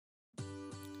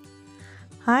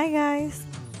Hi guys,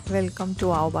 welcome to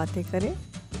Aao Baatein Kare.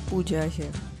 Pooja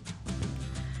here.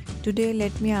 Today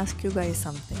let me ask you guys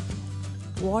something.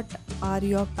 What are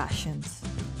your passions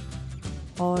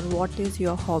or what is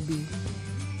your hobby?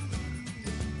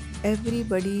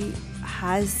 Everybody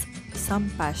has some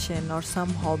passion or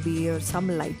some hobby or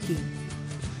some liking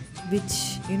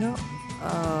which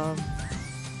uh,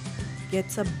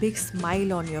 gets a big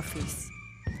smile on your face.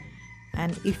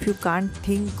 And if you can't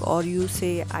think or you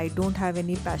say I don't have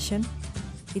any passion,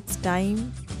 it's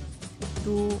time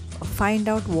to find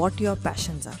out what your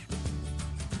passions are.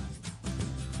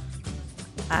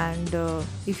 And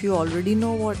if you already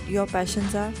know what your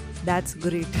passions are, that's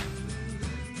great.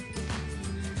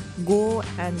 Go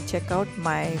and check out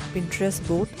my Pinterest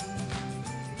board.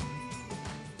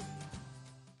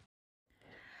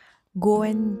 Go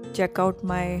and check out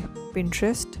my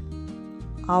Pinterest.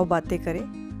 Aao Baatein Kare.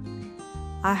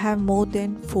 I have more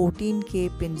than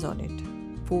 14k pins on it.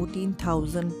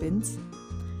 14,000 pins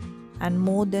and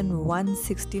more than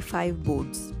 165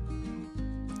 boards.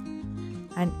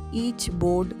 And each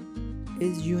board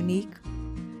is unique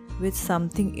with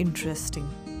something interesting.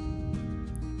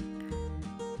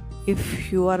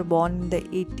 If you are born in the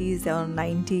 80s or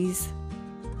 90s,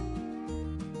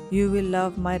 you will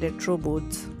love my retro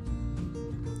boards.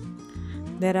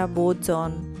 There are boards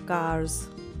on cars,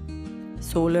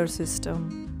 solar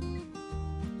system,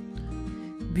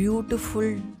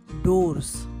 beautiful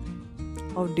doors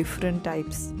of different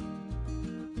types.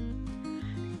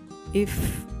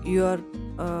 If your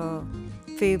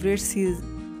favorite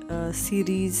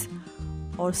series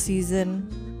or season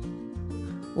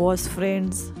was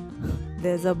Friends,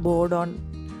 there's a board on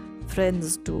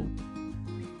Friends too.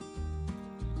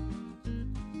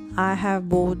 I have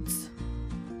boards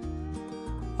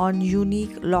on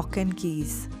unique lock and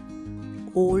keys,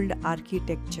 old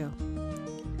architecture,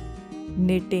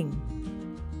 knitting,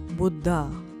 Buddha,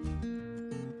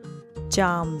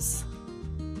 charms,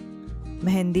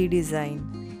 mehendi design,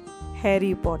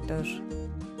 Harry Potter,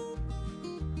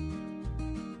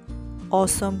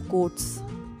 awesome quotes,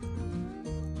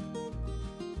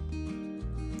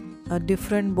 a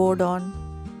different board on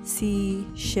sea,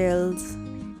 shells,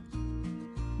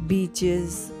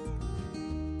 beaches,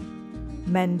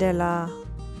 mandala,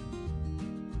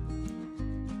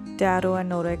 tarot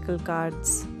and oracle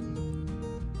cards.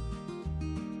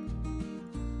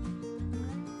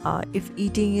 If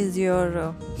eating is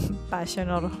your passion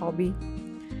or hobby,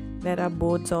 there are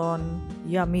boards on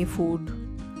yummy food,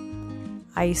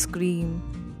 ice cream.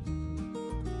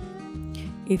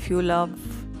 If you love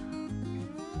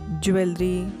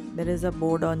jewelry, there is a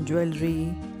board on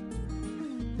jewelry.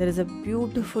 There is a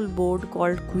beautiful board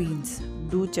called Queens.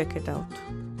 Do check it out.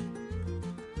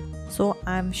 So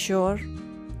I'm sure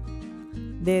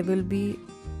there will be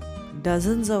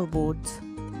dozens of boards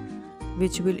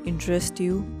which will interest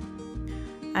you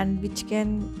and which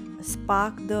can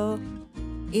spark the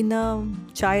inner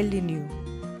child in you.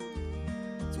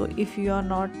 So if you are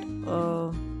not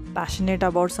passionate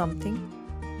about something,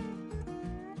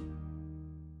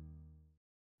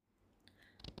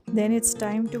 then it's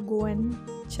time to go and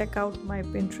check out my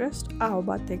Pinterest, Aao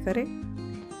Baatein Kare,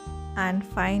 and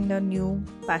find a new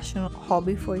passion or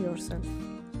hobby for yourself.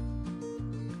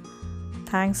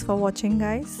 Thanks for watching,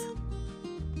 guys.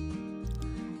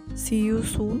 See you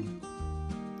soon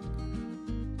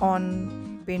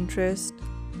on Pinterest,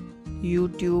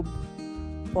 YouTube,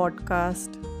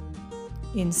 podcast,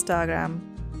 Instagram,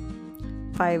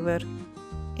 Fiverr,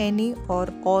 any or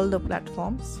all the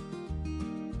platforms.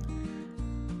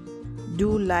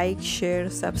 Do like, share,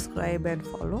 subscribe and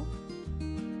follow.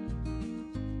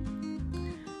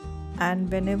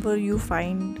 And whenever you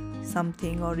find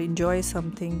something or enjoy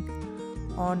something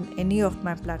on any of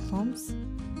my platforms,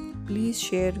 please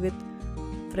share with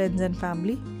friends and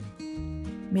family.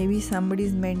 Maybe somebody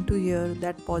is meant to hear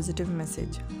that positive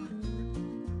message.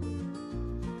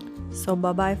 So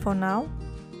bye-bye for now.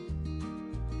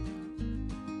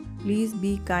 Please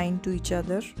be kind to each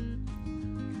other.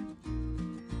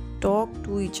 Talk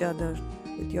to each other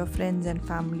with your friends and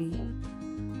family.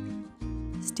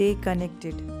 Stay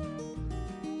connected.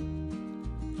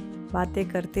 बातें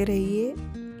करते रहिए,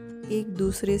 एक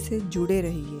दूसरे से जुड़े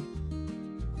रहिए.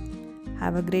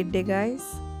 Have a great day, guys.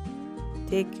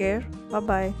 Take care.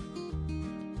 Bye-bye.